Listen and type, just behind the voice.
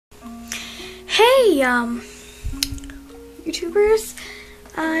Hey, YouTubers,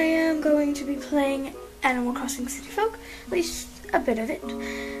 I am going to be playing Animal Crossing City Folk, at least a bit of it,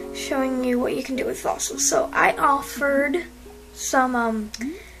 showing you what you can do with fossils. So I offered some,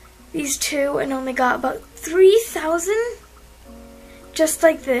 these two and only got about 3,000, just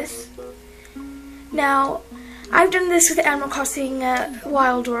like this. Now, I've done this with Animal Crossing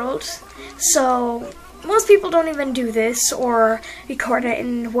Wild World, so most people don't even do this or record it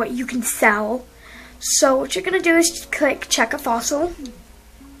in what you can sell. So what you're going to do is click check a fossil.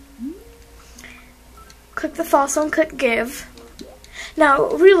 Click the fossil and click give. Now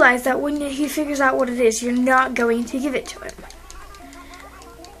realize that when he figures out what it is, you're not going to give it to him.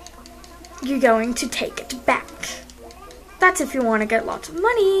 You're going to take it back. That's if you want to get lots of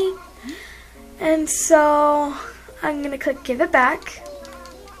money. And so I'm going to click give it back.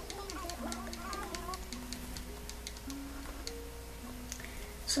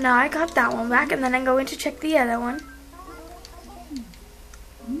 So now I got that one back, and then I'm going to check the other one.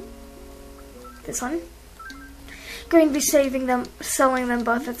 This one. Going to be selling them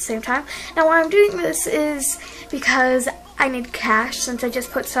both at the same time. Now why I'm doing this is because I need cash, since I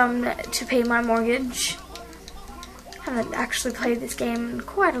just put some to pay my mortgage. I haven't actually played this game in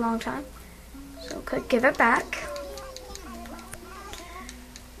quite a long time. So click give it back.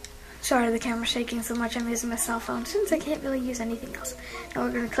 Sorry, the camera's shaking so much. I'm using my cell phone since I can't really use anything else. Now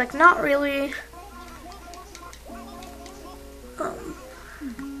we're going to click not really.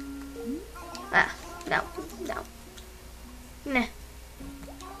 No. Nah.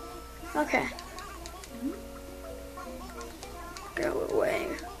 Okay. Go away.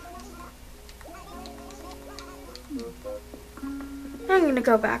 I'm going to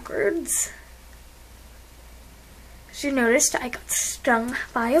go backwards. As you noticed, I got stung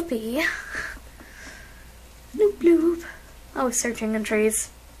by a bee. Bloop bloop. I was searching in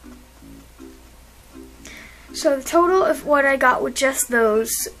trees. So the total of what I got with just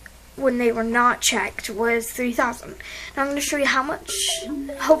those, when they were not checked, was 3,000. Now I'm going to show you how much.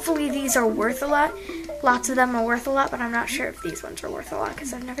 Hopefully these are worth a lot. Lots of them are worth a lot, but I'm not sure if these ones are worth a lot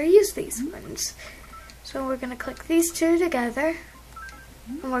because I've never used these ones. So we're going to click these two together,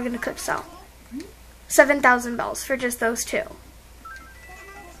 and we're going to click sell. 7,000 bells for just those two.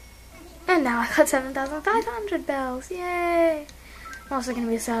 And now I got 7,500 bells. Yay! I'm also going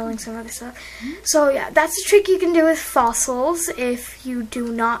to be selling some other stuff. So yeah, that's a trick you can do with fossils if you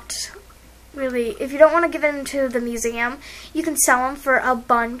do not really, if you don't want to give them to the museum, you can sell them for a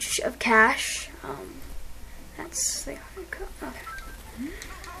bunch of cash. That's the okay.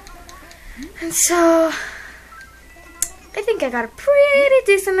 And so I think I got a pretty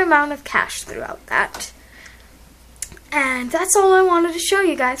decent amount of cash throughout that. And that's all I wanted to show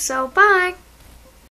you guys, so bye!